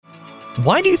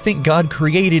Why do you think God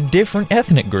created different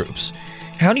ethnic groups?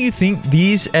 How do you think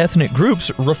these ethnic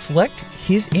groups reflect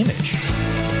His image?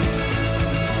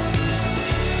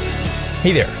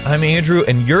 Hey there, I'm Andrew,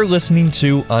 and you're listening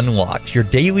to Unlocked, your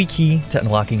daily key to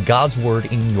unlocking God's Word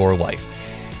in your life.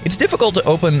 It's difficult to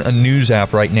open a news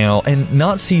app right now and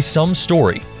not see some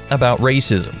story about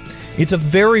racism. It's a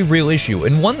very real issue,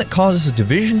 and one that causes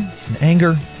division and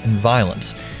anger and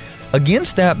violence.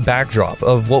 Against that backdrop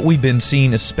of what we've been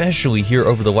seeing, especially here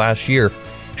over the last year,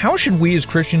 how should we as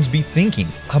Christians be thinking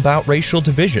about racial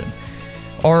division?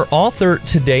 Our author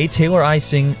today, Taylor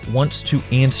Ising, wants to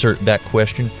answer that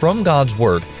question from God's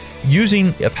Word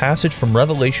using a passage from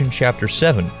Revelation chapter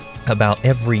 7 about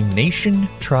every nation,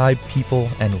 tribe, people,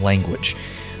 and language.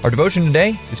 Our devotion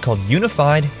today is called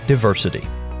Unified Diversity.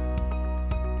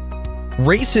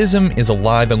 Racism is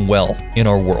alive and well in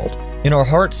our world, in our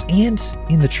hearts, and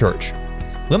in the church.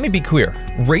 Let me be clear,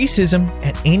 racism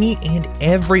at any and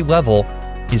every level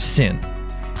is sin.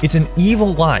 It's an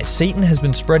evil lie Satan has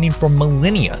been spreading for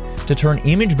millennia to turn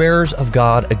image bearers of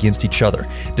God against each other,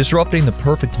 disrupting the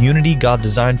perfect unity God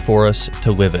designed for us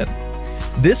to live in.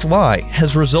 This lie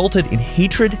has resulted in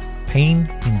hatred, pain,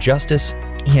 injustice,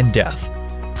 and death.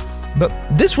 But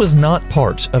this was not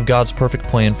part of God's perfect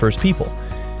plan for His people.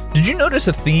 Did you notice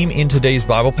a theme in today's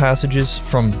Bible passages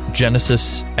from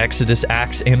Genesis, Exodus,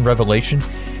 Acts, and Revelation?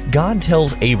 God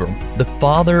tells Abram, the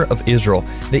father of Israel,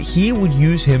 that He would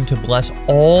use him to bless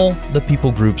all the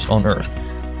people groups on earth,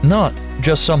 not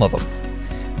just some of them.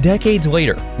 Decades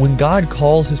later, when God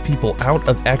calls His people out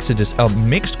of Exodus, a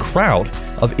mixed crowd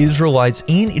of Israelites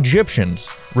and Egyptians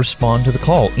respond to the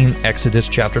call in Exodus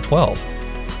chapter 12.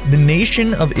 The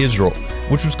nation of Israel,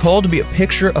 which was called to be a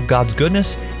picture of God's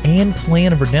goodness and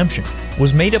plan of redemption,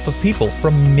 was made up of people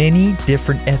from many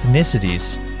different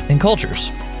ethnicities and cultures.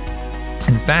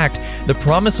 In fact, the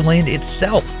Promised Land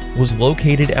itself was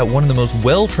located at one of the most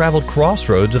well-traveled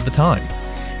crossroads of the time.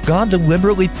 God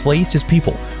deliberately placed His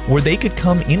people where they could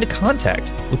come into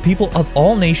contact with people of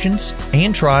all nations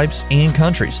and tribes and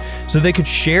countries, so they could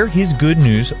share His good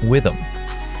news with them.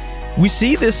 We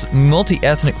see this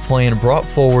multi-ethnic plan brought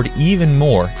forward even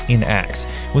more in Acts,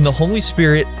 when the Holy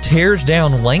Spirit tears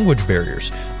down language barriers,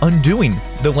 undoing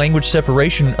the language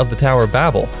separation of the Tower of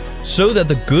Babel, so that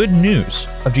the good news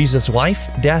of Jesus' life,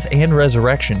 death, and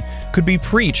resurrection could be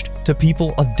preached to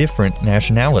people of different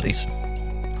nationalities.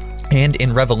 And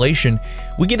in Revelation,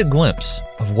 we get a glimpse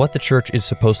of what the church is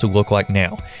supposed to look like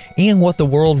now, and what the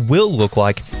world will look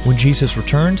like when Jesus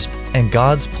returns and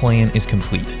God's plan is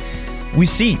complete. We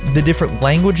see the different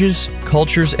languages,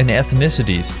 cultures, and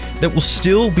ethnicities that will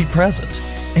still be present,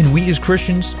 and we as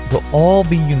Christians will all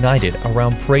be united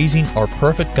around praising our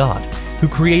perfect God who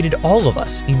created all of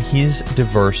us in His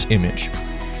diverse image.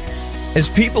 As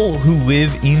people who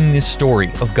live in this story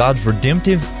of God's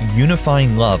redemptive,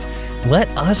 unifying love, let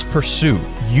us pursue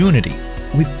unity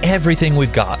with everything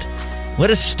we've got.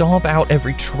 Let us stomp out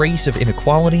every trace of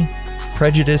inequality,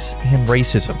 prejudice, and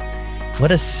racism.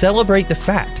 Let us celebrate the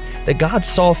fact that God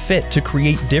saw fit to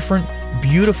create different,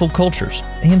 beautiful cultures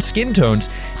and skin tones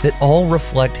that all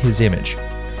reflect His image.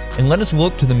 And let us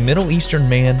look to the Middle Eastern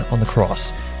man on the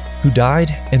cross, who died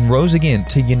and rose again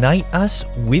to unite us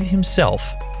with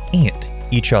Himself and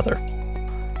each other.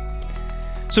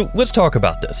 So let's talk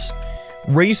about this.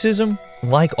 Racism,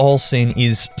 like all sin,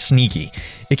 is sneaky.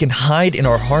 It can hide in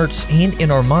our hearts and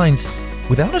in our minds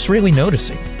without us really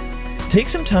noticing. Take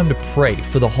some time to pray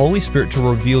for the Holy Spirit to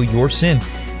reveal your sin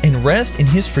and rest in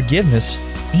His forgiveness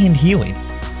and healing.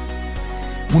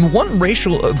 When one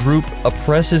racial group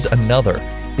oppresses another,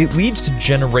 it leads to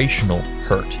generational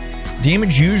hurt.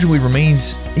 Damage usually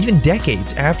remains even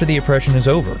decades after the oppression is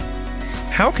over.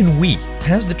 How can we,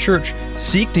 as the church,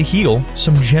 seek to heal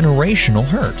some generational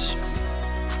hurts?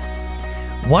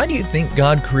 Why do you think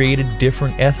God created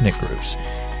different ethnic groups?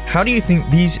 How do you think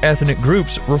these ethnic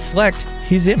groups reflect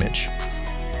His image?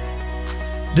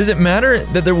 Does it matter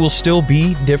that there will still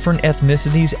be different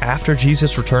ethnicities after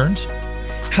Jesus returns?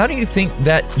 How do you think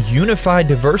that unified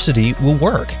diversity will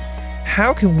work?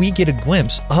 How can we get a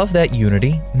glimpse of that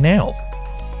unity now?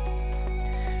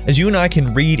 As you and I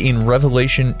can read in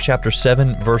Revelation chapter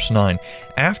 7, verse 9,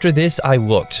 "After this I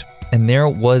looked, and there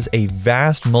was a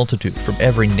vast multitude from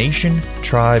every nation,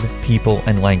 tribe, people,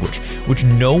 and language, which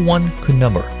no one could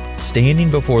number, standing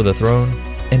before the throne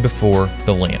and before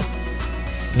the Lamb."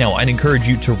 Now, I'd encourage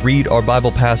you to read our Bible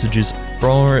passages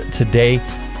for today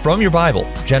from your Bible: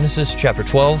 Genesis chapter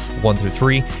 12, 1 through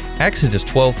 3, Exodus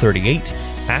 12, 38,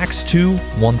 Acts 2,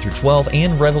 1 through 12,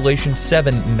 and Revelation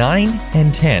 7, 9,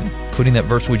 and 10, including that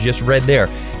verse we just read there,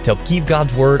 to help keep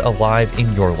God's Word alive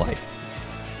in your life.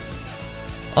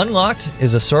 Unlocked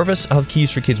is a service of Keys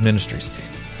for Kids Ministries.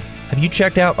 Have you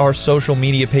checked out our social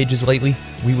media pages lately?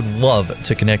 We would love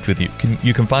to connect with you.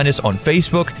 You can find us on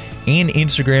Facebook and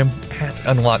Instagram at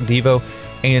UnlockedDevo,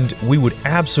 and we would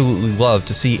absolutely love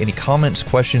to see any comments,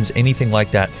 questions, anything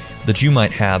like that you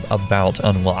might have about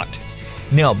Unlocked.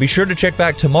 Now, be sure to check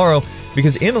back tomorrow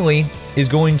because Emily is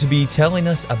going to be telling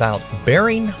us about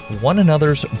bearing one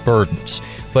another's burdens.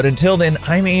 But until then,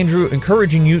 I'm Andrew,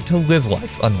 encouraging you to live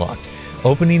life unlocked,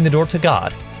 opening the door to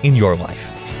God in your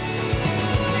life.